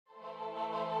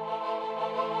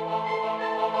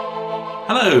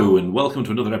Hello and welcome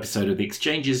to another episode of the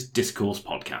Exchanges Discourse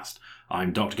Podcast.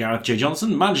 I'm Dr. Gareth J.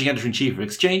 Johnson, Managing Editor-in-Chief of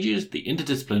Exchanges, the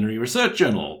interdisciplinary research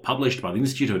journal published by the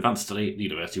Institute of Advanced Study at the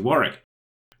University of Warwick.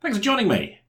 Thanks for joining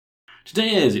me.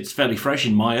 Today, as it's fairly fresh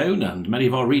in my own and many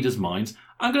of our readers' minds,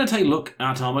 I'm going to take a look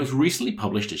at our most recently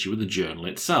published issue of the journal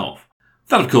itself.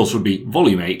 That, of course, would be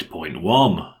Volume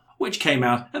 8.1, which came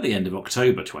out at the end of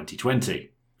October 2020.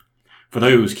 For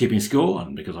those keeping score,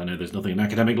 and because I know there's nothing in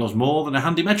academic loves more than a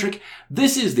handy metric,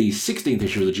 this is the 16th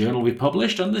issue of the journal we've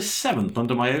published and the 7th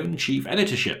under my own chief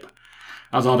editorship.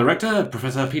 As our director,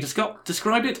 Professor Peter Scott,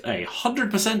 described it, a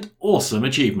 100% awesome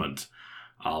achievement.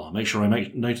 I'll make sure I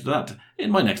make note of that in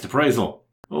my next appraisal.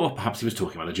 Or perhaps he was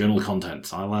talking about the journal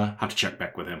contents. I'll have to check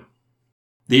back with him.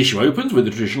 The issue opens with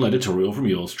the traditional editorial from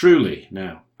yours truly.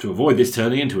 Now, to avoid this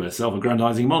turning into a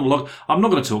self-aggrandizing monologue, I'm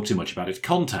not going to talk too much about its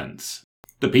contents.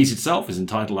 The piece itself is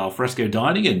entitled Alfresco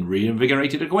Dining and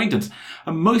Reinvigorated Acquaintance,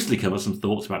 and mostly covers some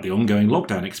thoughts about the ongoing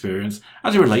lockdown experience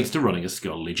as it relates to running a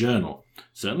scholarly journal.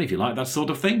 Certainly, if you like that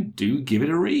sort of thing, do give it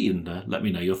a read and let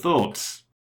me know your thoughts.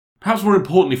 Perhaps more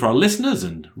importantly for our listeners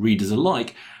and readers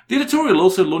alike, the editorial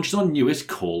also launches our newest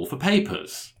call for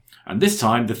papers. And this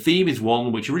time, the theme is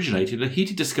one which originated a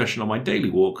heated discussion on my daily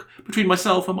walk between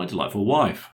myself and my delightful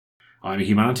wife. I'm a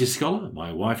humanities scholar,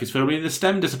 my wife is firmly in the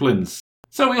STEM disciplines.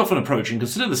 So we often approach and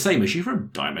consider the same issue from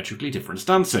diametrically different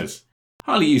stances.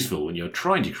 Highly useful when you're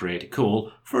trying to create a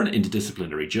call for an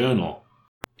interdisciplinary journal.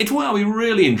 It's why we're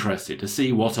really interested to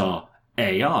see what our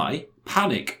AI,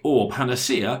 panic or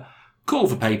panacea, call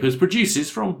for papers produces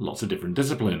from lots of different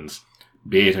disciplines.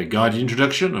 Be it a guided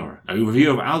introduction or an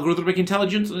overview of algorithmic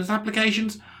intelligence and its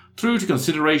applications, through to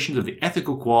considerations of the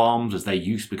ethical qualms as their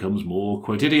use becomes more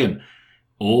quotidian.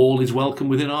 All is welcome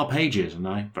within our pages, and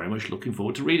I'm very much looking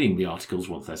forward to reading the articles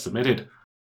once they're submitted.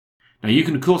 Now, you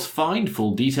can of course find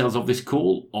full details of this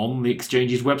call on the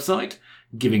Exchange's website,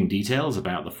 giving details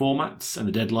about the formats and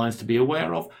the deadlines to be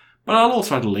aware of, but I'll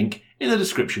also add a link in the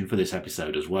description for this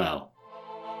episode as well.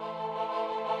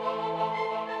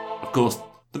 Of course,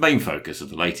 the main focus of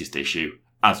the latest issue,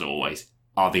 as always,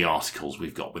 are the articles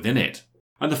we've got within it.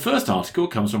 And the first article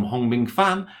comes from Hongbing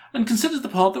Fan and considers the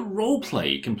part that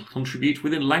roleplay can contribute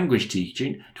within language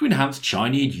teaching to enhance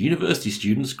Chinese university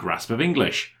students' grasp of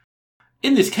English.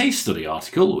 In this case study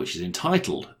article, which is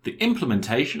entitled The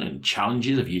Implementation and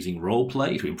Challenges of Using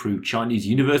Roleplay to Improve Chinese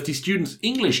University Students'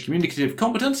 English Communicative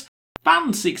Competence,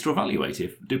 Fan seeks to evaluate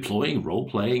if deploying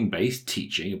role-playing based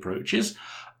teaching approaches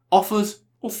offers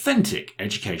authentic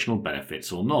educational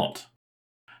benefits or not.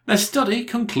 Their study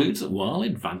concludes that while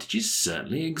advantages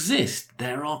certainly exist,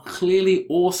 there are clearly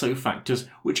also factors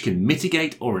which can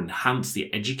mitigate or enhance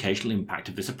the educational impact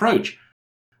of this approach.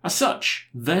 As such,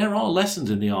 there are lessons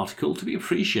in the article to be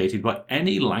appreciated by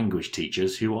any language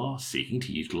teachers who are seeking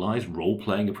to utilise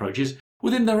role-playing approaches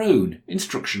within their own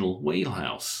instructional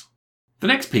wheelhouse. The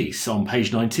next piece on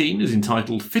page 19 is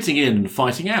entitled Fitting In and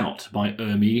Fighting Out by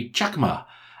Urmi Chakma,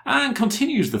 and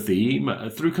continues the theme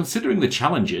through considering the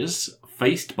challenges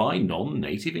faced by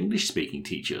non-native English-speaking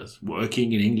teachers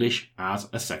working in English as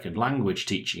a second language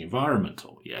teaching environment,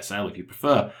 or ESL if you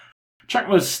prefer.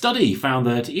 Chakma's study found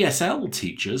that ESL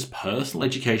teachers' personal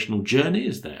educational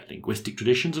journeys, their linguistic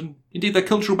traditions, and indeed their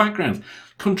cultural backgrounds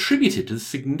contributed to the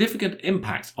significant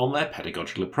impacts on their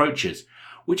pedagogical approaches,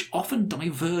 which often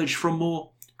diverge from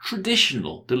more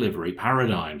traditional delivery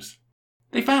paradigms.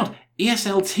 They found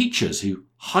ESL teachers who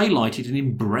highlighted and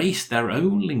embraced their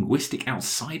own linguistic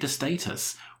outsider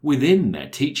status within their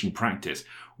teaching practice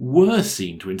were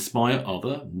seen to inspire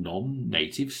other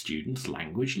non-native students'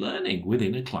 language learning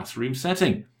within a classroom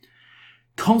setting.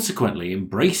 Consequently,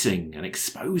 embracing and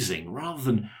exposing rather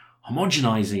than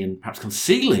homogenizing and perhaps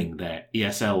concealing their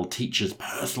ESL teachers'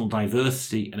 personal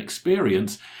diversity and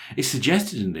experience is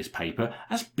suggested in this paper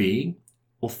as being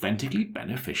authentically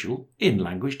beneficial in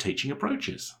language teaching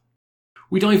approaches.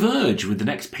 We diverge with the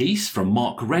next piece from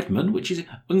Mark Redman, which is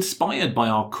inspired by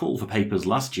our call for papers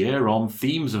last year on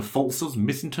themes of falsehoods,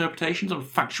 misinterpretations and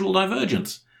factual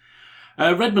divergence.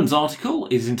 Redman's article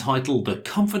is entitled The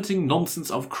Comforting Nonsense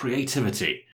of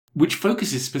Creativity, which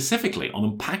focuses specifically on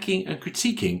unpacking and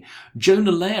critiquing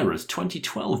Jonah Lehrer's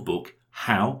 2012 book,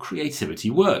 How Creativity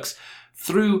Works,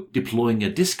 through deploying a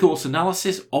discourse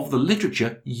analysis of the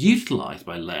literature utilised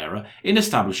by Lehrer in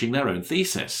establishing their own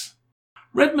thesis.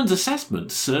 Redman's assessment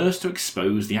serves to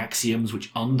expose the axioms which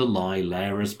underlie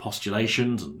Lehrer's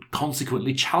postulations and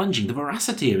consequently challenging the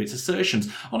veracity of its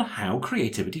assertions on how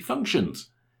creativity functions.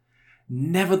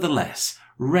 Nevertheless,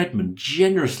 Redman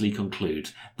generously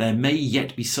concludes there may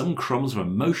yet be some crumbs of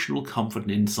emotional comfort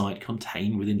and insight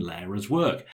contained within Lehrer's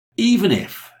work, even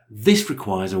if this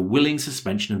requires a willing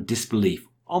suspension of disbelief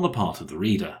on the part of the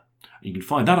reader. You can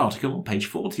find that article on page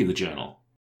 40 of the journal.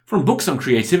 From books on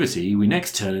creativity, we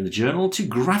next turn in the journal to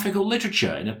graphical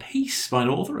literature in a piece by an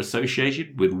author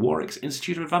associated with Warwick's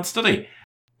Institute of Advanced Study.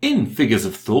 In Figures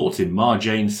of Thought in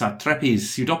Marjane Satrapi's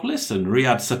Pseudopolis and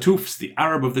Riyad Satouf's The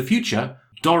Arab of the Future,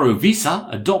 Doro Visa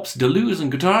adopts Deleuze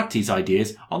and Guattari's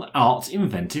ideas on art's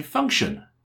inventive function.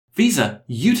 Visa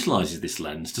utilises this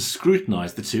lens to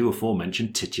scrutinise the two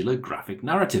aforementioned titular graphic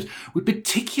narratives, with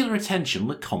particular attention on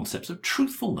the concepts of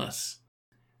truthfulness.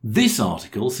 This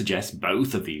article suggests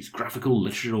both of these graphical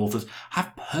literature authors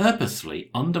have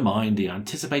purposefully undermined the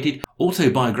anticipated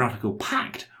autobiographical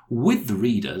pact with the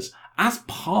readers as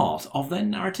part of their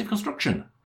narrative construction.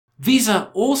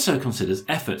 Visa also considers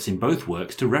efforts in both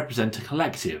works to represent a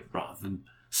collective rather than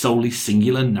solely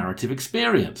singular narrative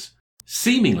experience.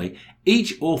 Seemingly,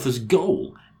 each author's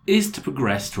goal is to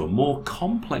progress to a more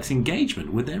complex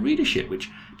engagement with their readership, which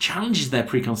challenges their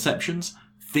preconceptions,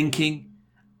 thinking,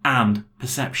 and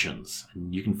perceptions.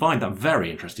 And you can find that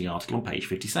very interesting article on page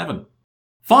 57.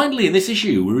 Finally, in this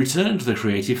issue, we return to the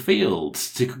creative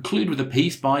fields to conclude with a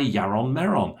piece by Yaron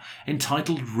Meron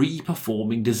entitled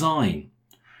Reperforming Design.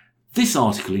 This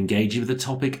article engages with a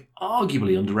topic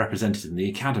arguably underrepresented in the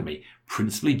Academy,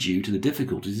 principally due to the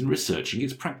difficulties in researching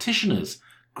its practitioners,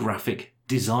 graphic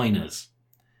designers.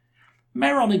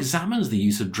 Meron examines the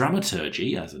use of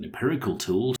dramaturgy as an empirical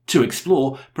tool to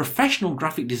explore professional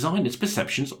graphic designers'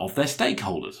 perceptions of their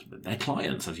stakeholders, their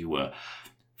clients as you were.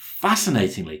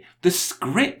 Fascinatingly, the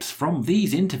scripts from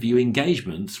these interview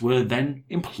engagements were then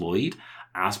employed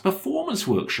as performance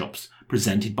workshops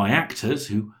presented by actors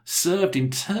who served in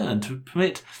turn to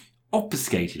permit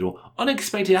obfuscated or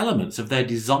unexpected elements of their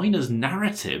designers'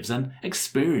 narratives and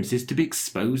experiences to be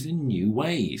exposed in new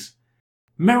ways.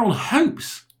 Meron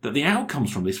hopes that the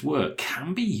outcomes from this work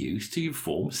can be used to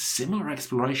inform similar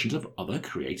explorations of other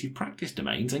creative practice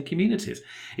domains and communities.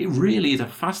 It really is a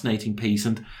fascinating piece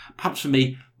and, perhaps for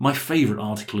me, my favourite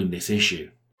article in this issue.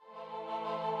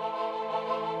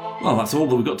 Well, that's all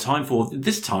that we've got time for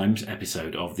this time's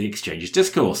episode of the Exchanges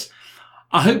Discourse.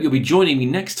 I hope you'll be joining me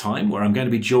next time, where I'm going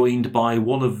to be joined by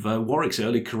one of Warwick's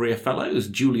early career fellows,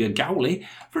 Julia Gowley,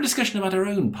 for a discussion about her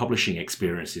own publishing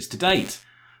experiences to date.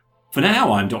 For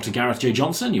now, I'm Dr. Gareth J.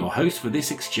 Johnson, your host for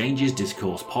this Exchanges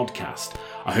Discourse podcast.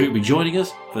 I hope you'll be joining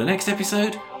us for the next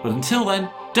episode, but until then,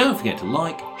 don't forget to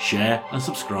like, share and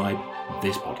subscribe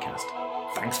this podcast.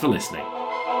 Thanks for listening.